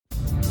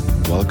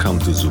Welcome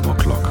to Zoom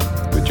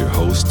O'Clock with your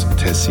host,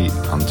 Tessie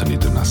Anthony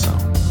de Nassau.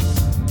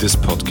 This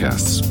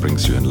podcast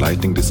brings you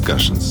enlightening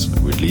discussions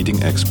with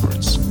leading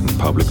experts and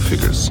public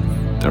figures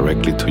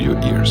directly to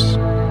your ears.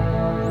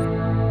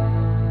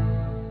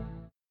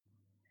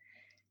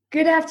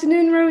 Good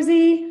afternoon,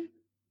 Rosie.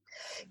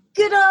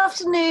 Good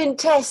afternoon,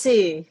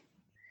 Tessie.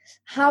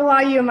 How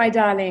are you, my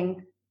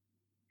darling?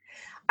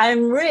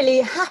 I'm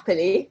really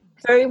happily,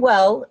 very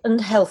well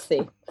and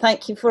healthy.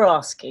 Thank you for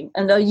asking.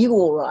 And are you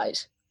all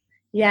right?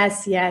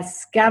 Yes.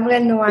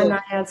 Gabriel, Noah, and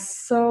I are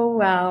so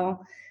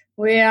well.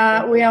 We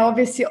are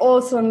obviously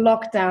also in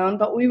lockdown,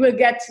 but we will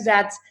get to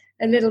that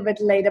a little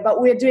bit later. But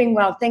we're doing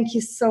well. Thank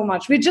you so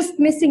much. We're just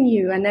missing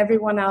you and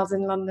everyone else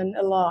in London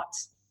a lot.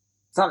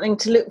 Something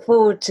to look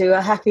forward to,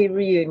 a happy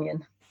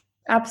reunion.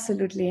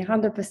 Absolutely,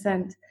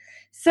 100%.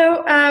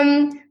 So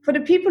for the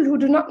people who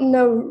do not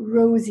know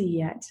Rosie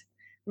yet,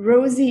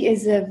 Rosie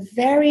is a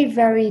very,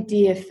 very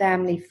dear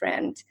family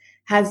friend,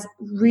 has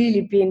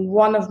really been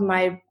one of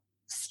my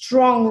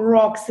strong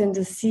rocks in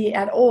the sea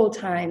at all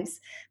times.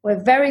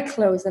 We're very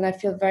close and I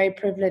feel very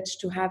privileged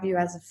to have you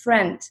as a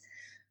friend.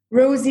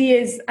 Rosie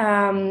is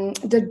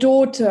the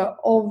daughter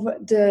of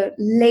the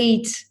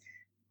late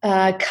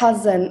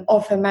cousin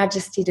of Her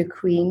Majesty the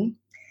Queen,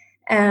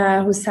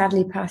 who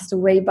sadly passed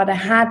away. But I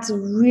had the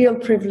real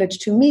privilege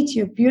to meet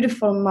your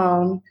beautiful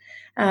mom,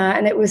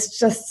 and it was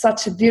just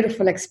such a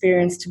beautiful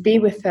experience to be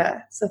with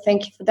her. So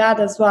thank you for that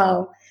as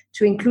well,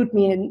 to include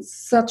me in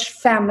such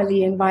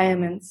family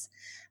environments.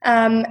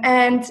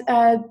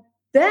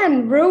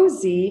 Then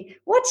Rosie,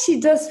 what she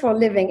does for a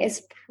living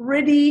is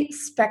pretty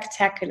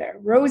spectacular.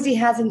 Rosie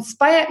has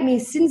inspired me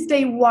since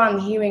day one,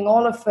 hearing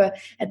all of her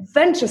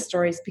adventure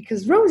stories,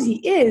 because Rosie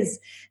is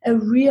a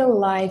real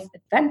life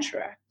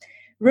adventurer.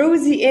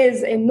 Rosie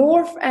is a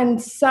North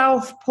and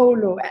South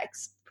polar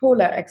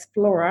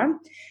explorer,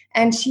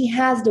 and she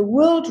has the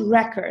world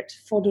record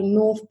for the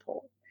North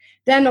Pole.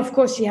 Then, of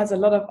course, she has a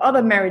lot of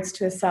other merits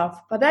to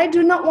herself, but I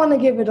do not want to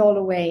give it all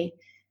away.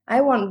 I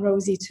want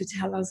Rosie to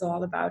tell us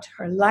all about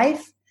her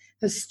life,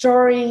 her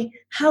story,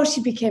 how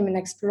she became an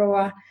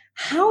explorer,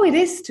 how it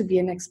is to be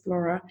an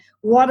explorer,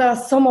 what are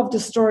some of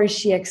the stories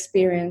she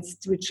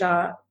experienced, which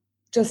are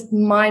just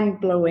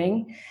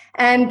mind-blowing,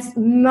 and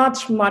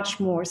much,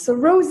 much more. So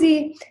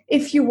Rosie,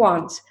 if you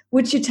want,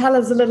 would you tell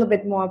us a little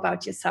bit more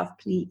about yourself,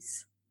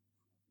 please?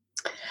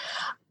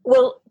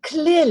 Well,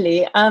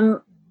 clearly,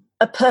 I'm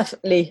a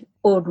perfectly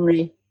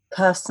ordinary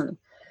person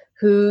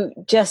who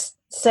just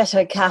set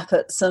her cap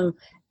at some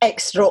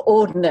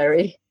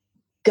extraordinary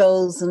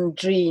goals and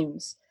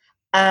dreams.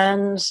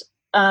 And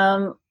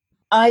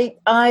I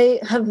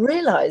have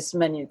realized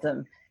many of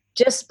them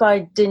just by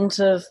dint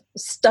of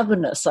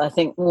stubbornness, I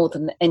think, more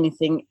than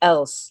anything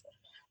else.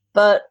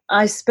 But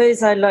I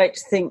suppose I like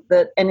to think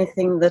that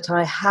anything that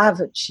I have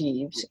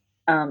achieved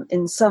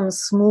in some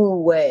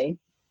small way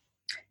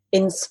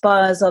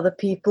inspires other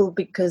people,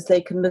 because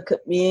they can look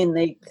at me and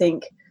they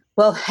think,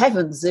 well,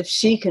 heavens, if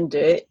she can do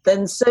it,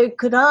 then so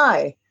could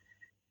I.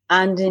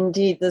 And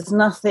indeed, there's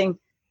nothing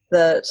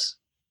that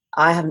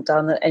I haven't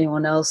done that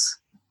anyone else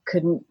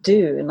couldn't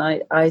do. And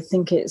I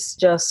think it's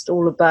just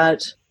all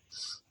about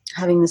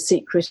having the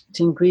secret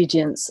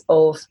ingredients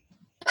of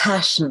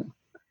passion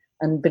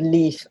and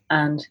belief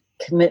and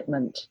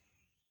commitment.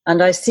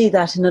 And I see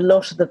that in a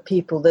lot of the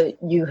people that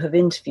you have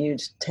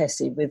interviewed,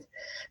 Tessie, with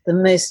the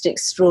most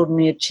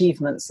extraordinary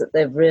achievements that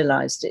they've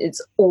realized.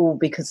 It's all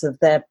because of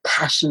their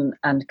passion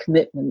and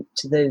commitment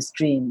to those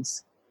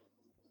dreams.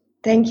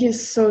 Thank you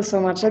so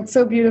much. It's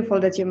so beautiful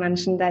that you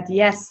mentioned that.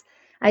 Yes,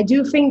 I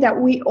do think that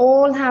we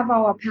all have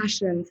our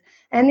passions,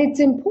 and it's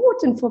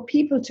important for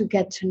people to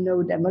get to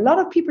know them. A lot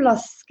of people are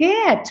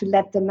scared to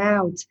let them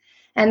out.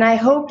 And I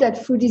hope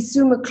that through these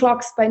Zoom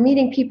o'clocks, by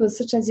meeting people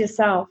such as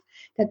yourself,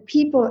 that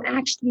people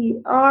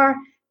actually are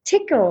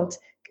tickled,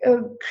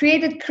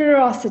 created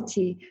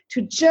curiosity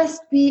to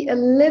just be a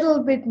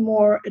little bit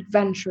more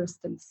adventurous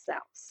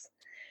themselves.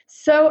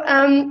 So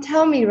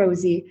tell me,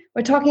 Rosie,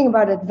 we're talking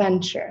about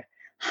adventure.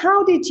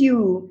 How did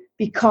you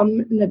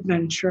become an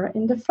adventurer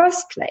in the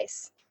first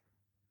place?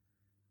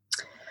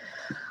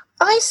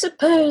 I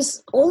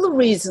suppose all the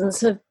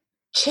reasons have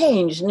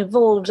changed and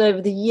evolved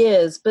over the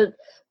years, but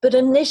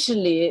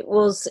initially it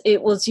was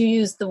you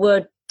used the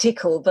word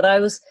tickle, but I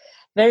was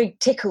very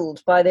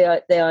tickled by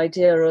the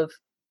idea of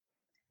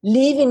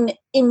leaving an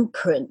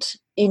imprint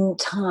in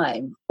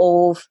time,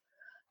 of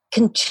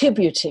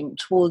contributing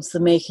towards the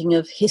making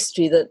of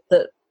history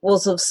that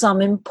was of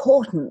some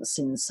importance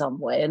in some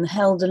way and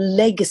held a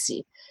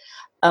legacy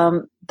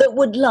that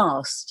would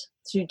last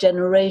through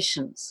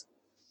generations.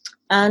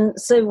 And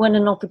so when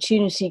an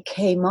opportunity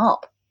came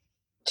up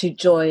to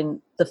join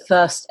the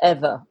first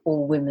ever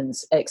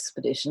all-women's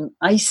expedition,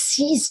 I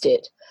seized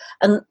it.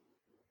 And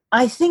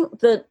I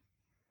think that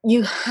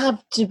you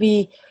have to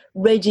be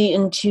ready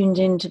and tuned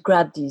in to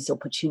grab these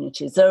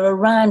opportunities. They're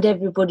around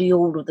everybody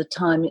all of the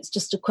time. It's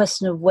just a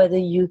question of whether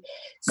you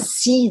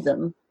see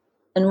them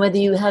and whether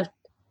you have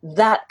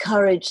that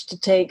courage to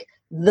take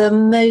the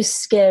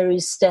most scary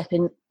step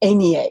in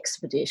any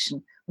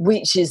expedition,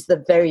 which is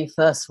the very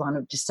first one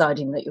of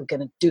deciding that you're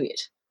going to do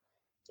it.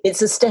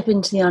 It's a step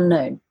into the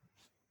unknown.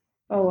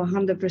 Oh,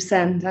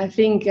 100%. I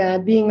think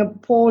being a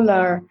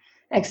polar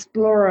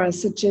explorer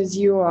such as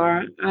you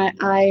are,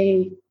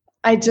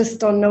 I just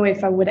don't know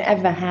if I would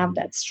ever have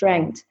that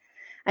strength.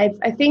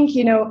 I think,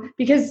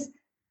 because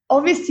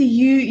obviously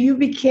you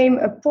became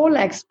a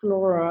polar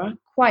explorer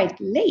quite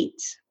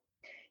late.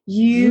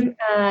 You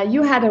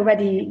had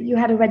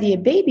already a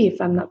baby,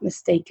 if I'm not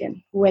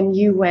mistaken, when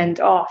you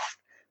went off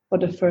for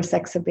the first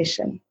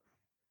exhibition.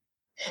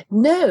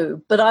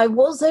 No, but I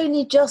was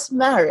only just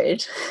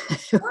married,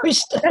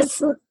 which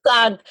doesn't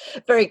sound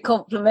very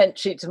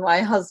complimentary to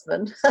my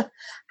husband.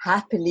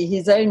 Happily,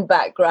 his own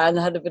background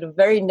had a bit of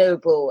very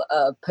noble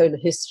polar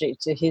history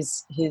to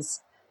his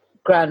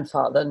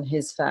grandfather and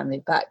his family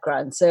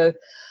background. So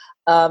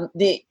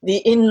the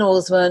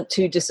in-laws weren't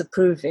too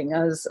disapproving.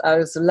 I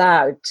was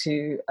allowed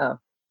to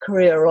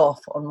career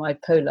off on my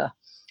polar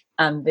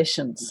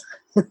ambitions.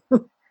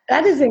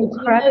 That is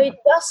incredible. It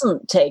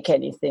doesn't take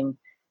anything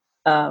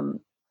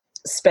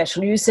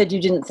special. You said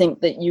you didn't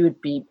think that you would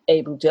be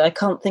able to. I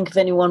can't think of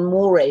anyone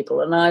more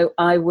able, and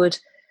I would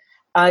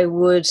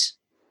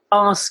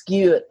ask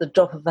you at the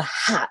drop of a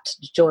hat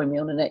to join me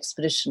on an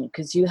expedition,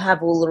 because you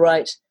have all the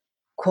right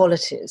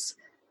qualities,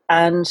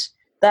 and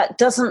that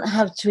doesn't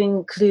have to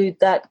include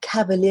that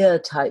cavalier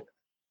type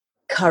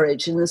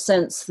courage, in the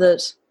sense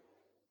that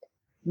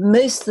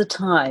most of the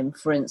time,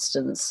 for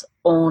instance,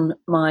 on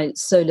my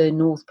solo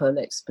North Pole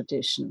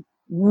expedition,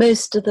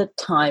 most of the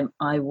time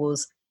I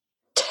was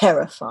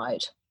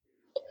terrified.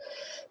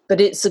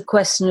 But it's a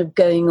question of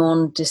going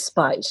on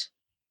despite.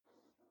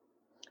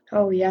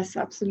 Oh, yes,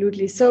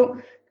 absolutely. So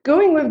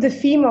going with the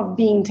theme of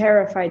being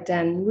terrified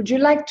then, would you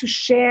like to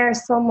share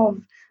some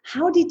of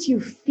how did you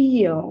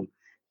feel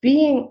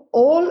being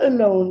all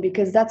alone,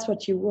 because that's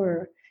what you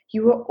were.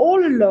 You were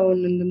all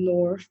alone in the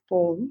North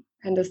Pole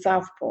and the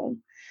South Pole,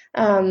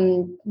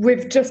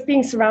 with just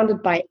being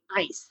surrounded by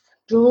ice,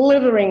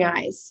 glittering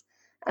ice,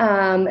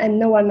 and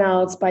no one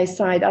else by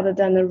side other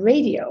than a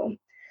radio,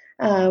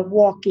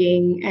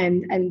 walking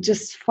and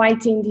just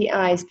fighting the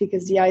ice,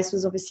 because the ice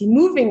was obviously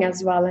moving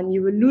as well, and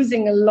you were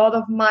losing a lot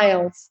of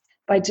miles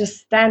by just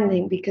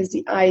standing, because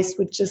the ice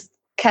would just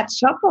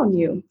catch up on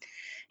you.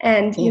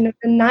 And, the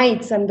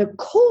nights and the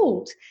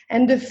cold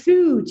and the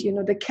food,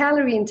 the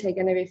calorie intake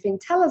and everything.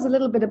 Tell us a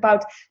little bit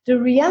about the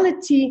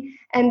reality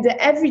and the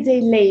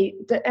everyday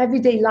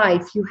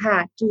life you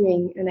had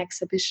during an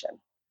exhibition.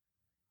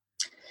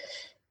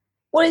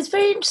 Well, it's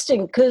very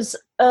interesting, because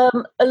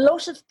a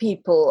lot of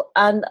people,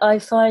 and I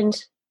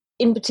find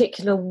in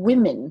particular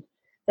women,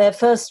 their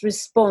first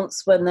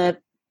response when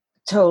they're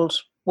told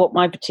what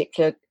my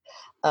particular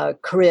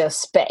career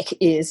spec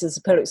is as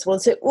a polar explorer,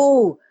 say,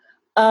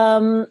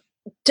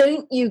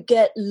 don't you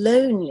get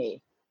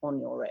lonely on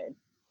your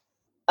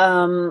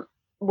own?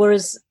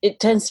 Whereas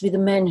it tends to be the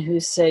men who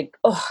say,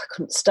 I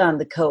couldn't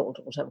stand the cold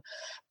or whatever.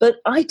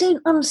 But I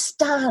don't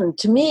understand.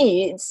 To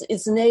me,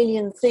 it's an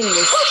alien thing,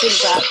 this thing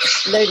about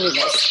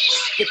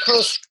loneliness,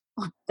 because,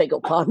 beg your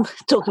pardon,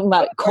 talking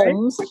about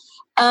comms,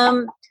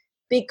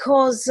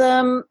 because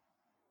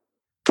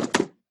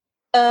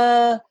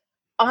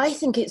I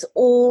think it's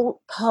all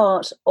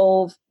part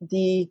of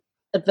the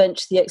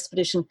adventure, the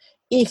expedition.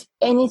 If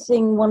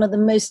anything, one of the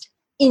most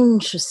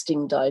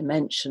interesting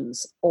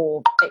dimensions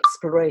of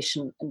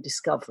exploration and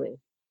discovery.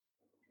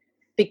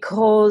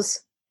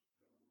 Because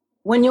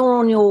when you're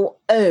on your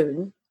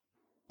own,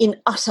 in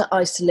utter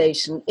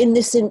isolation, in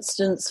this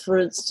instance, for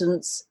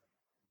instance,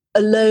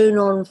 alone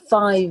on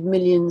 5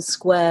 million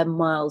square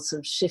miles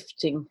of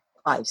shifting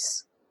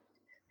ice,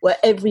 where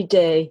every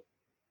day,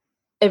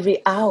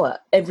 every hour,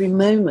 every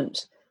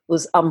moment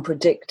was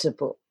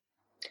unpredictable,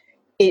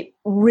 it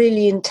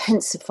really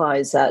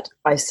intensifies that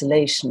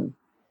isolation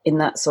in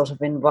that sort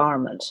of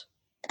environment.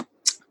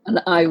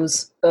 And I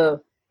was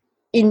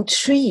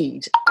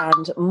intrigued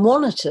and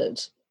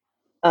monitored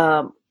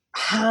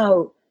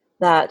how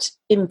that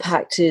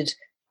impacted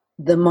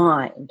the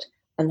mind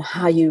and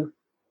how you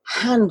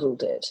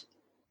handled it.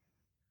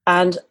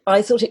 And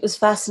I thought it was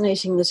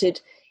fascinating that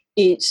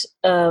it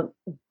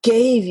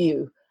gave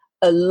you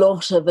a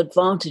lot of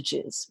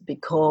advantages,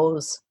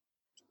 because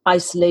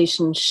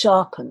isolation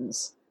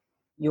sharpens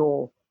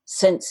your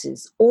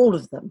senses, all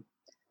of them.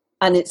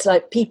 And it's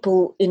like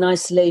people in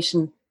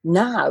isolation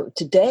now,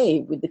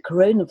 today, with the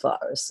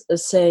coronavirus, are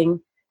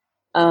saying,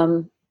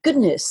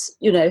 goodness,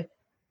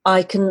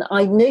 I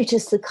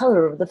notice the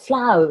colour of the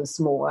flowers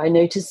more. I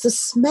notice the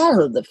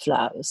smell of the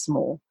flowers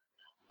more.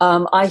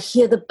 I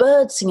hear the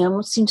birds sing.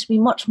 I seem to be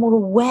much more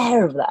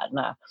aware of that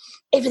now.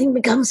 Everything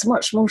becomes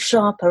much more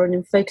sharper and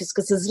in focus,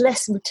 because there's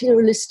less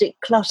materialistic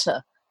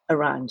clutter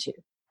around you.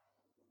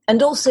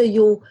 And also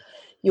your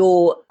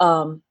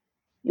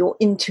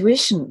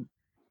intuition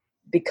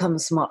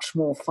becomes much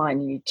more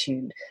finely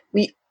tuned.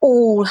 We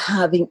all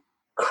have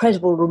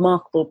incredible,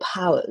 remarkable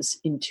powers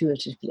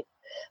intuitively,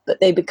 but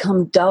they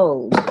become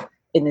dulled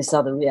in this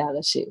other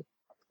reality.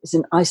 It's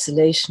in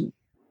isolation.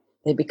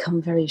 They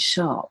become very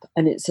sharp,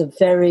 and it's a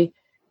very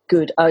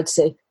good, I would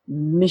say,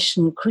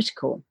 mission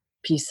critical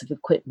piece of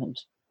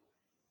equipment.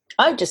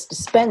 I just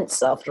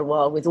dispensed after a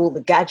while with all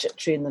the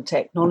gadgetry and the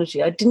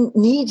technology. I didn't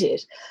need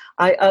it.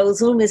 I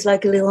was almost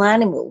like a little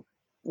animal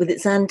with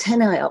its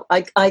antennae up.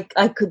 I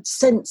could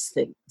sense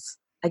things.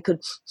 I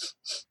could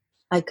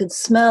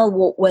smell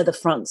what weather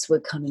fronts were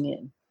coming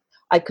in.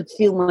 I could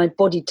feel my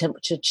body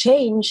temperature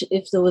change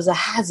if there was a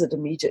hazard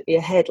immediately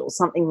ahead or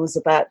something was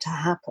about to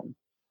happen.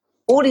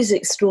 All these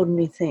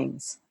extraordinary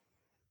things.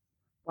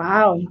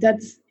 Wow,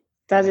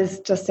 that is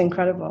just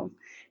incredible.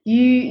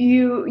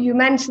 You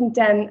mentioned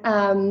then,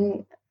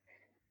 I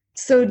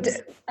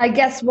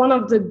guess one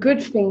of the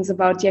good things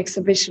about the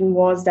exhibition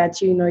was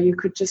that, you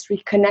could just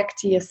reconnect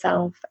to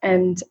yourself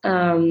and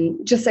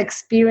just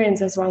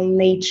experience as well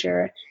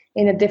nature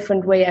in a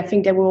different way. I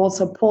think there were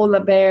also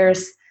polar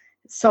bears,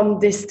 some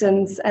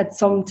distance at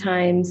some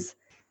times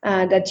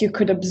that you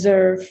could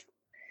observe.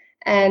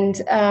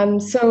 And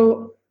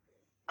so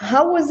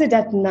how was it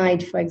at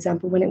night, for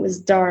example, when it was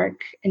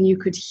dark and you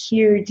could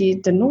hear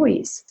the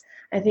noise?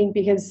 I think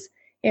because,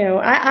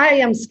 I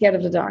am scared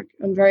of the dark.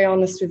 I'm very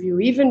honest with you.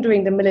 Even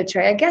during the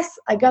military, I guess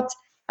I got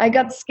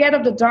scared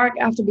of the dark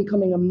after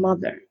becoming a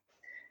mother,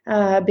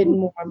 a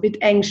bit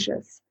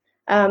anxious.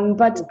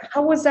 But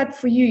how was that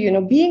for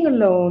you? Being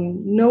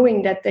alone,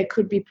 knowing that there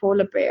could be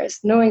polar bears,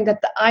 knowing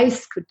that the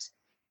ice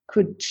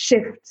could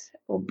shift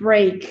or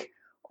break,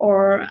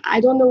 or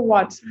I don't know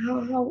what.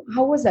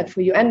 How was that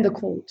for you? And the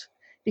cold,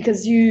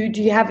 because do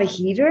you have a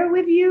heater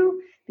with you?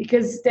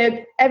 Because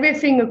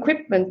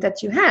equipment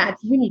that you had,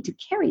 you need to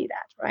carry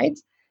that, right?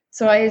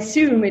 So I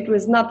assume it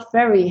was not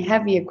very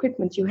heavy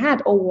equipment you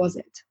had, or was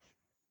it?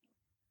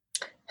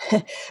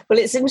 Well,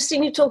 it's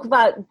interesting you talk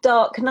about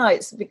dark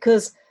nights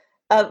because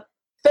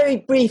very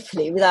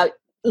briefly, without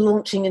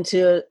launching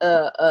into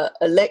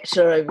a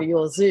lecture over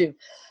your Zoom,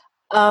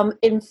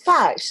 in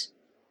fact,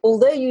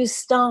 although you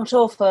start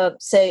off,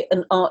 say,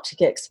 an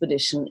Arctic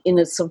expedition in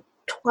a sort of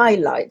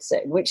twilight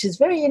zone, which is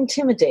very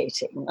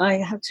intimidating, I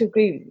have to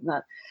agree with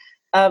that,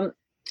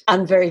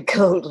 and very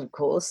cold, of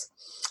course.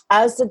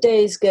 As the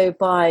days go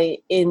by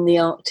in the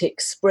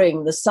Arctic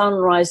spring, the sun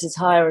rises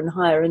higher and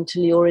higher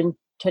until you're in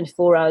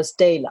 24 hours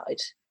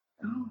daylight.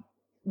 Oh.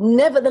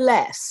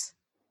 Nevertheless,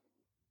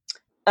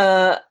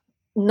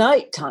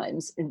 night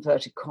times,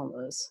 inverted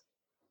commas,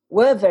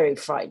 were very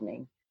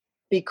frightening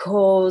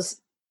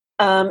because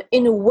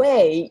in a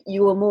way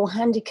you were more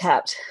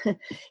handicapped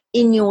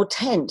in your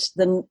tent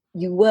than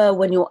you were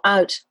when you're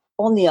out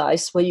on the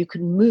ice, where you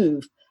can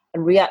move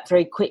and react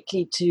very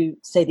quickly to,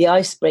 say, the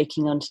ice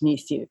breaking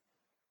underneath you.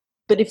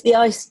 But if the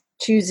ice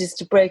chooses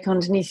to break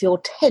underneath your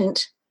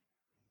tent,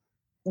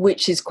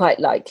 which is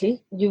quite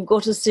likely, you've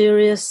got a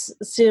serious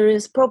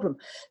problem.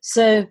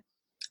 So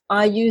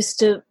I used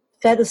to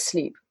feather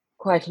sleep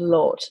quite a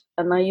lot,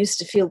 and I used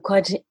to feel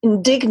quite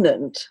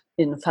indignant,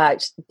 in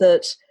fact,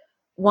 that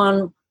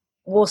one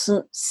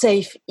wasn't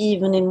safe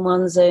even in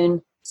one's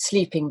own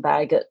sleeping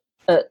bag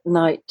at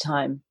night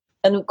time.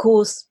 And of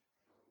course,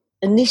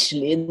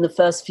 initially, in the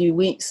first few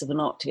weeks of an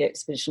Arctic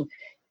expedition,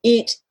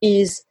 it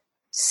is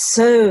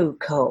so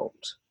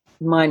cold,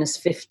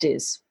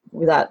 -50s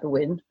without the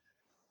wind,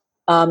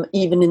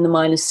 even in the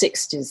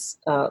 -60s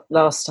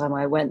last time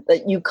I went,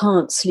 that you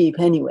can't sleep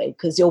anyway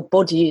because your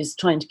body is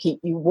trying to keep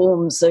you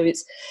warm, so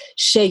it's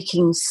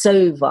shaking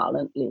so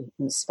violently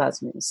and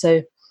spasming.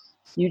 So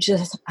you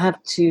just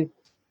have to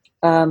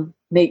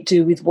make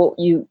do with what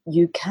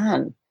you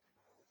can,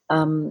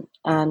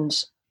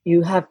 and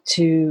you have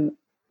to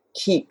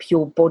keep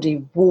your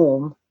body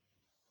warm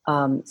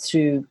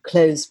through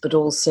clothes, but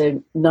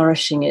also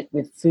nourishing it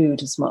with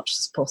food as much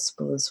as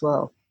possible as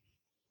well.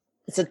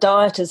 It's a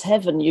diet as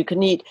heaven. You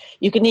can eat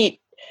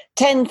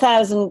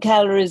 10,000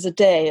 calories a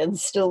day and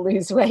still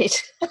lose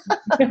weight.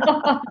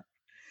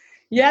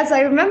 Yes,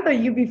 I remember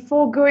you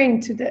before going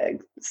to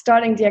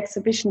starting the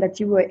exhibition that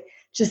you were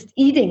just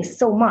eating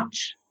so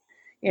much.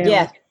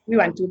 Yeah. We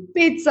went to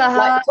Pizza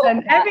Hut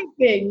and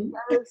everything.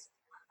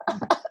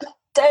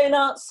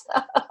 Donuts.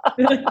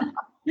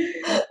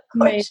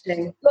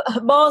 Amazing.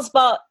 Mars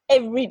bar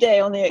every day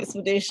on the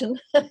expedition.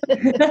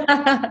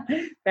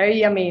 Very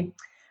yummy.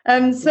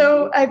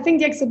 So I think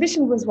the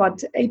exhibition was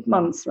 8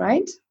 months,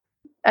 right?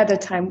 At a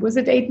time. Was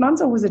it 8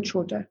 months or was it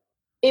shorter?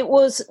 It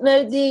was,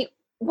 actually,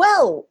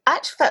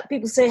 fact,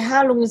 people say,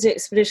 how long was the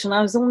expedition?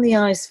 I was on the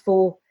ice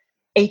for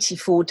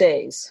 84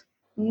 days,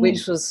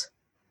 which was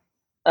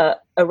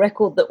a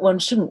record that one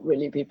shouldn't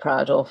really be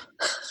proud of.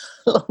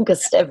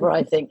 Longest ever,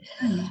 I think.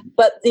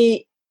 But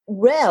the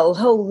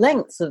whole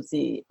length of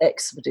the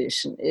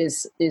expedition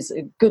is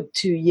a good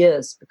 2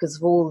 years because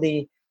of all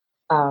the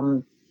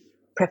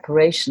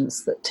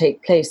preparations that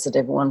take place that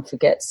everyone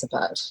forgets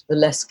about, the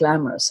less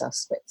glamorous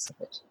aspects of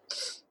it.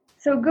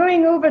 So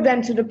going over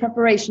then to the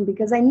preparation,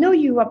 because I know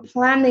you are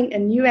planning a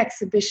new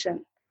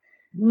exhibition.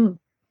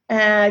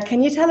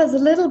 Can you tell us a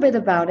little bit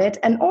about it?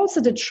 And also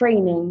the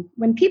training.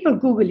 When people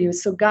Google you,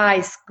 so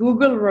guys,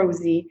 Google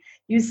Rosie,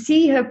 you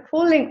see her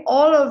pulling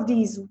all of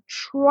these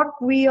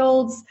truck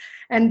wheels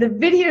and the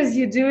videos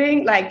you're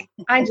doing. Like,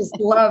 I just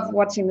love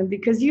watching them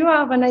because you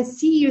are, when I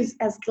see you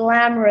as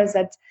glamorous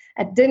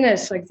at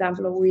dinners, for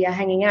example, or we are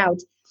hanging out,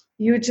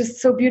 you're just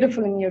so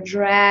beautiful in your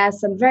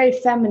dress and very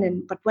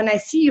feminine. But when I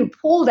see you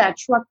pull that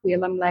truck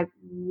wheel, I'm like,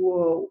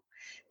 whoa,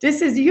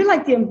 you're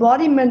like the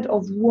embodiment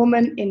of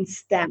woman in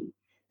STEM,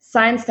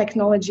 science,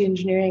 technology,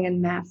 engineering,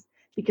 and math,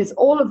 because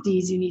all of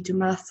these, you need to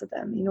master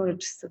them in order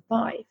to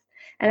survive.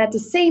 And at the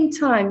same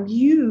time,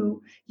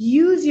 you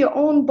use your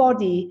own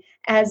body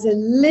as a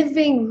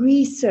living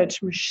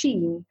research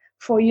machine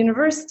for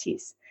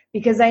universities.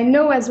 Because I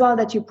know as well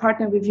that you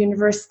partner with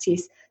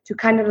universities to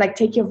kind of like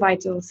take your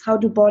vitals. How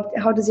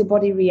does your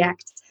body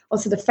react?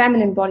 Also the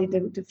feminine body,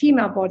 the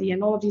female body,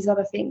 and all of these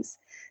other things.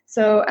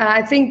 So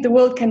I think the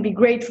world can be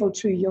grateful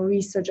to your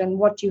research and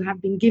what you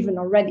have been given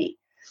already.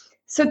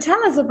 So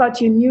tell us about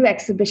your new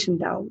exhibition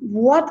now.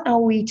 What are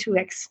we to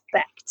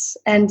expect?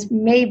 And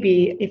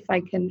maybe if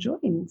I can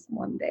join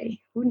one day,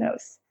 who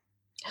knows?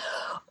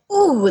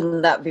 Oh,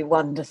 wouldn't that be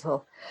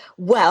wonderful?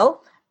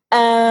 Well,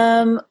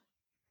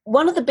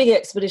 one of the big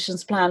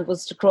expeditions planned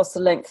was to cross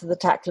the length of the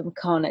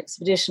Taklamakan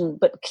expedition,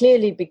 but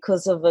clearly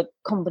because of a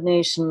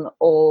combination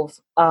of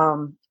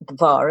the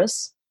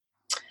virus,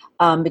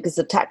 because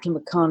the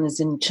Taklamakan is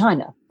in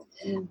China,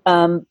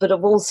 but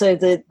of also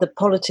the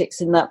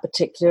politics in that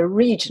particular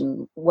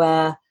region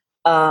where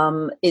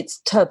it's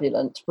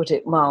turbulent, to put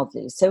it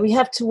mildly. So we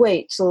have to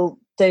wait till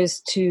those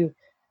two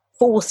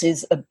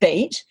forces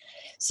abate.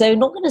 So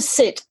not going to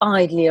sit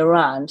idly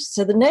around.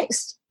 So the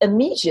next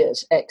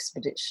immediate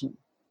expedition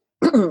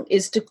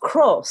is to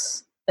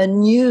cross a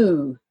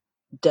new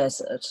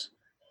desert,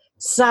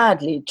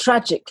 sadly,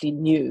 tragically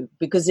new,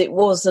 because it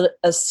was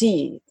a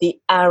sea, the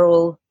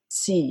Aral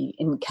Sea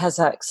in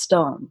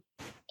Kazakhstan.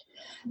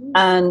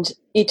 And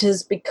it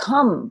has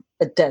become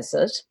a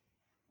desert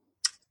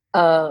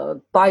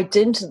by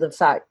dint of the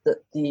fact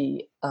that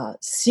the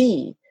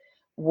sea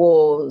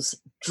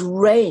was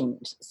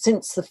drained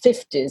since the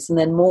 50s, and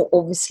then more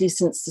obviously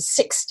since the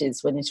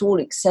 60s when it all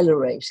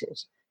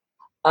accelerated.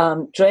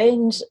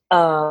 Drained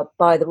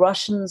by the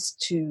Russians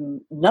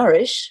to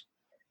nourish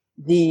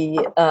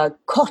the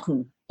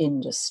cotton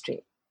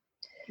industry.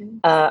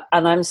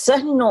 And I'm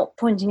certainly not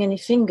pointing any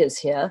fingers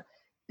here,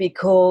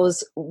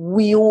 because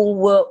we all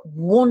were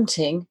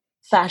wanting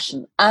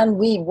fashion, and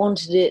we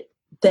wanted it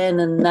then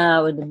and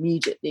now and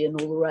immediately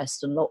and all the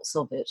rest, and lots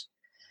of it.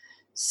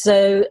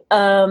 So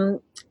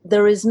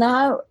there is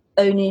now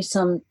only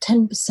some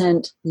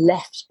 10%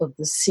 left of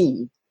the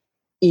sea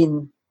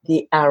in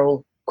the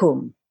Aral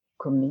Kum.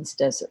 Kum means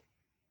desert.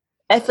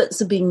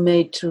 Efforts are being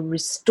made to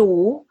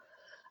restore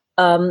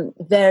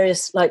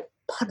various like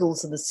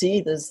puddles of the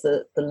sea. There's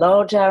the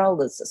large Aral,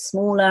 there's the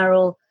small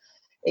Aral,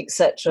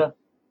 etc.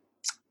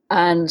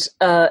 And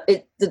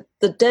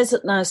the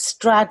desert now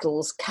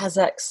straddles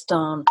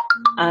Kazakhstan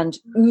and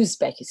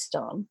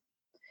Uzbekistan.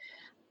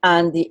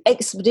 And the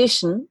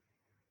expedition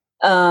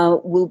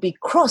will be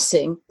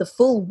crossing the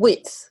full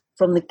width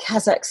from the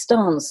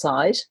Kazakhstan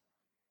side,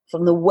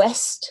 from the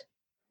west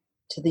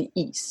to the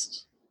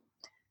east.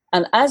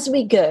 And as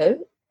we go,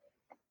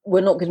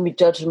 we're not going to be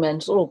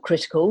judgmental or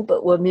critical,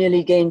 but we're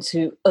merely going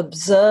to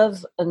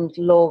observe and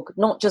log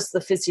not just the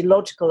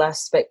physiological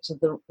aspect of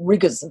the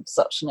rigors of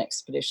such an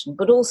expedition,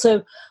 but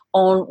also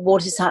on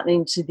what is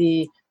happening to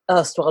the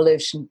erstwhile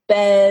ocean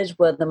bed,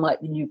 where there might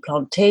be new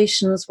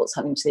plantations, what's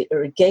happening to the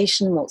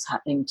irrigation, what's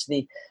happening to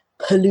the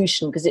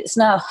pollution, because it's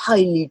now a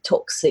highly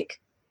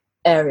toxic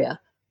area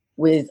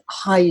with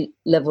high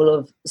level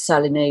of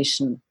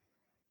salination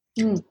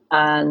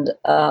and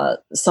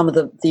some of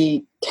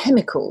the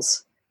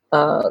chemicals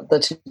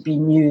that have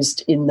been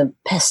used in the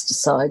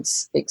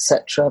pesticides,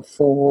 etc.,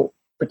 for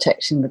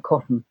protecting the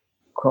cotton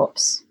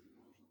crops.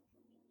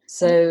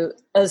 So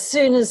as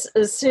soon as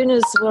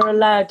we're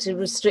allowed to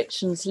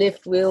restrictions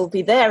lift, we'll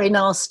be there in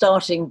our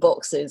starting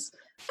boxes,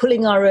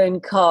 pulling our own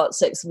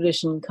carts,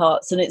 expedition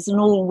carts, and it's an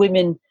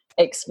all-women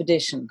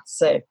expedition.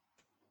 So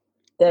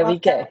there we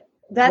go.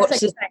 That's Watch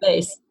this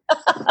space.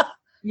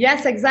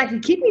 Yes, exactly.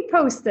 Keep me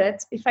posted.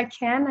 If I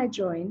can, I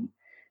join.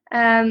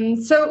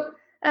 So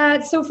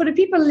for the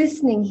people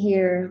listening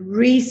here,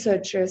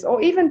 researchers,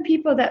 or even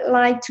people that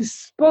like to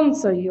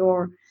sponsor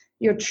your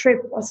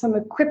trip or some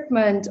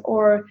equipment,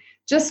 or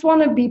just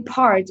want to be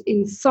part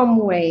in some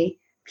way,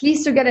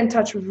 please do get in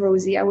touch with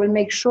Rosie. I will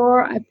make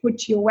sure I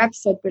put your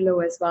website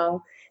below as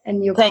well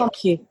and your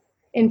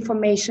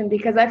information,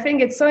 because I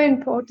think it's so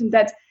important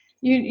that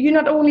you're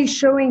not only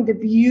showing the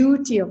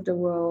beauty of the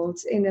world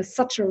in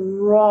such a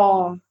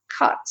raw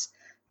cut,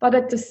 but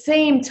at the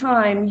same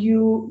time,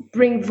 you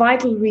bring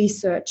vital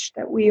research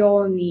that we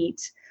all need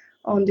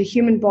on the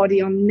human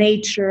body, on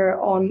nature,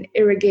 on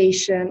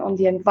irrigation, on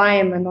the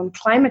environment, on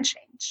climate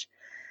change.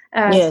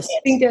 Yes. So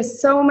I think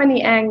there's so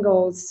many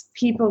angles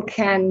people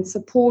can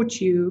support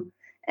you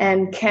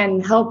and can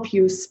help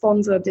you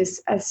sponsor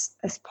this as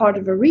part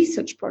of a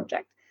research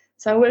project.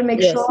 So I will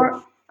make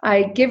sure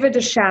I give it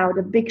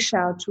a big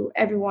shout to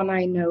everyone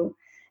I know.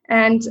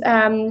 And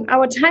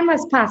our time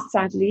has passed,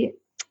 sadly.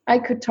 I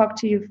could talk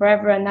to you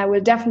forever, and I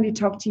will definitely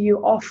talk to you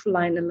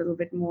offline a little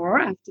bit more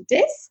after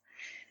this.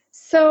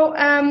 So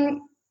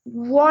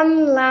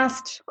one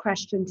last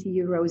question to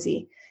you,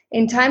 Rosie.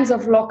 In times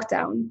of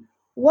lockdown,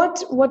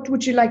 what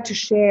would you like to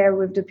share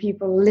with the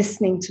people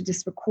listening to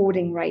this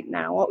recording right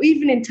now? Or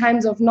even in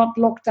times of not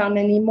lockdown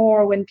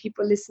anymore, when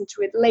people listen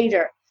to it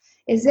later?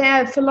 Is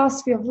there a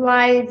philosophy of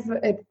life,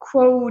 a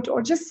quote,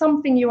 or just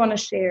something you want to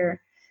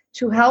share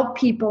to help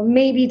people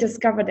maybe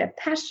discover their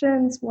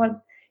passions,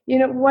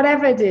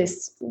 whatever it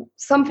is,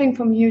 something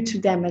from you to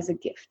them as a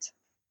gift?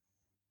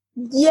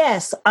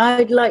 Yes,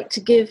 I'd like to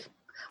give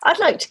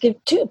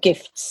 2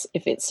 gifts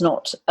if it's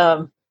not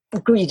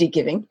greedy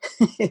giving.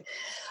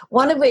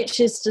 One of which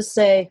is to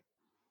say,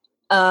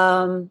 be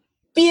an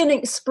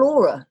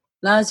explorer.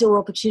 Now's your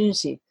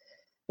opportunity.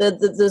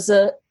 There's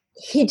a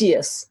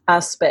hideous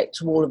aspect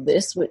to all of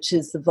this, which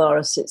is the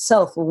virus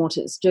itself and what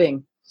it's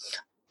doing.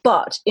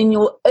 But in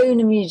your own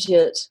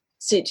immediate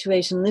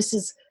situation, this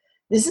is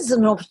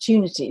an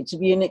opportunity to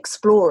be an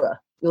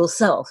explorer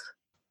yourself.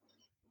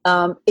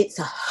 It's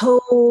a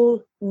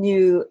whole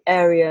new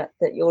area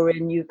that you're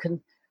in. You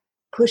can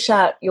push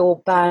out your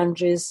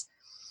boundaries.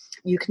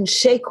 You can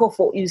shake off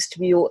what used to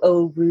be your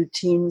old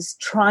routines,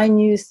 try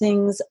new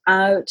things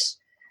out,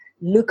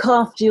 look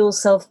after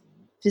yourself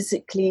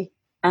physically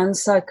and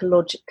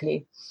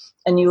psychologically,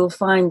 and you will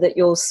find that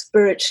you're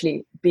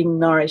spiritually being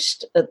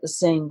nourished at the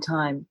same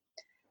time.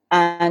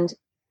 And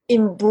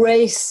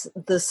embrace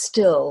the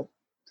still.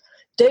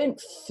 Don't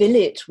fill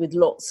it with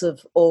lots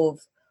of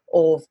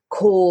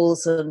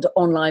calls and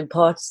online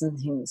parties and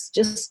things.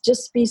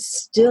 Just be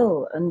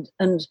still.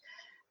 And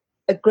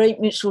a great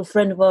mutual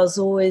friend of ours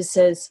always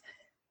says,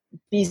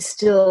 be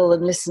still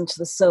and listen to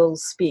the soul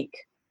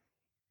speak.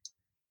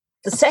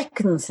 The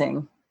second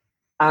thing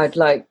I'd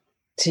like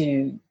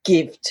to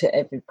give to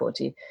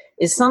everybody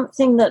is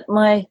something that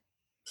my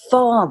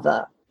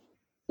father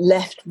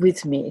left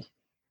with me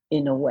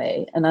in a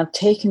way, and I've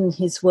taken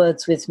his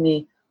words with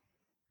me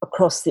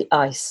across the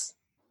ice.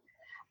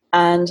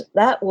 And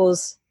that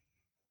was,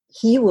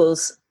 he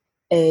was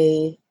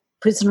a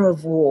prisoner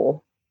of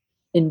war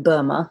in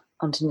Burma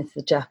underneath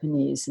the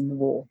Japanese in the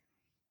war.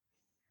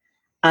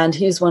 And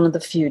he was one of the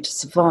few to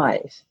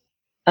survive.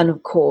 And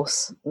of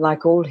course,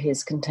 like all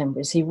his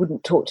contemporaries, he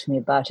wouldn't talk to me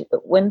about it.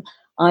 But when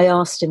I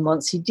asked him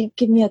once, he did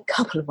give me a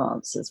couple of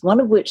answers, one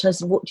of which I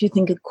said, what do you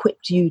think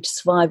equipped you to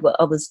survive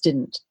where others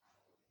didn't?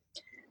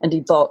 And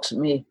he barked at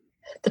me,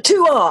 the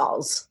 2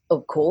 R's,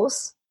 of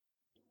course.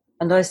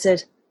 And I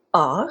said,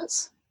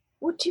 R's?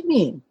 What do you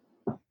mean?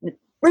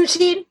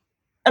 Routine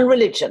and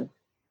religion.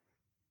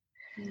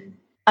 Mm.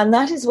 And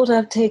that is what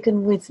I've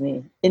taken with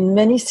me in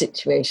many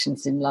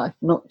situations in life,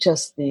 not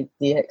just the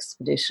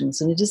expeditions.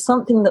 And it is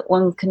something that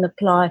one can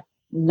apply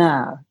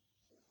now.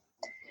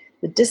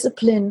 The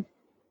discipline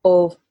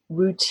of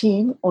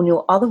routine on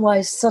your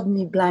otherwise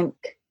suddenly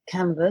blank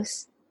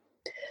canvas,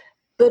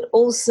 but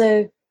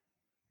also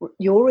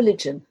your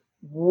religion,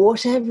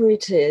 whatever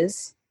it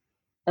is,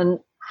 and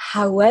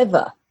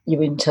however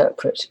you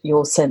interpret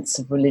your sense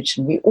of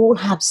religion. We all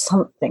have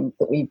something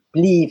that we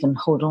believe and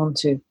hold on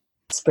to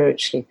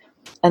spiritually,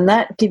 and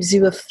that gives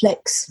you a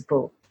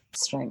flexible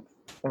strength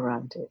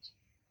around it.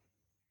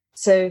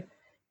 So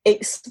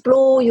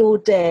explore your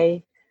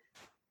day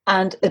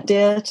and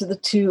adhere to the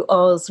 2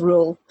 R's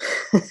rule.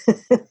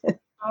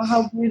 Oh,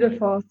 how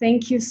beautiful.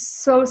 Thank you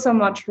so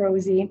much,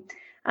 Rosie.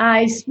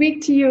 I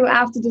speak to you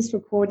after this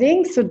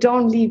recording, so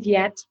don't leave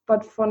yet.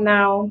 But for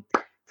now,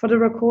 for the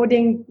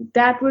recording,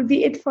 that will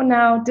be it for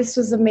now. This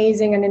was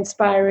amazing and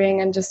inspiring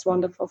and just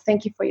wonderful.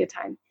 Thank you for your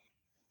time.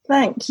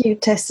 Thank you,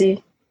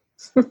 Tessie.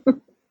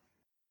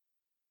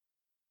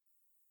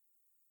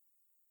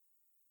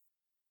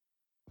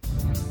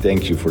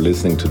 Thank you for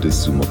listening to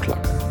this Zoom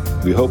O'Clock.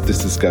 We hope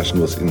this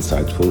discussion was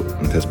insightful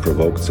and has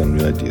provoked some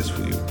new ideas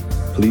for you.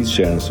 Please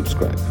share and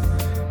subscribe.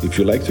 If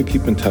you'd like to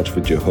keep in touch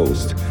with your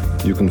host,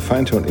 you can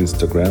find her on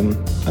Instagram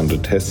under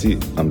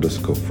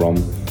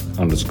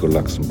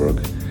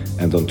Tessie_from_Luxembourg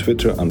and on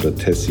Twitter under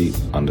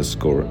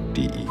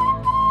Tessie_DE.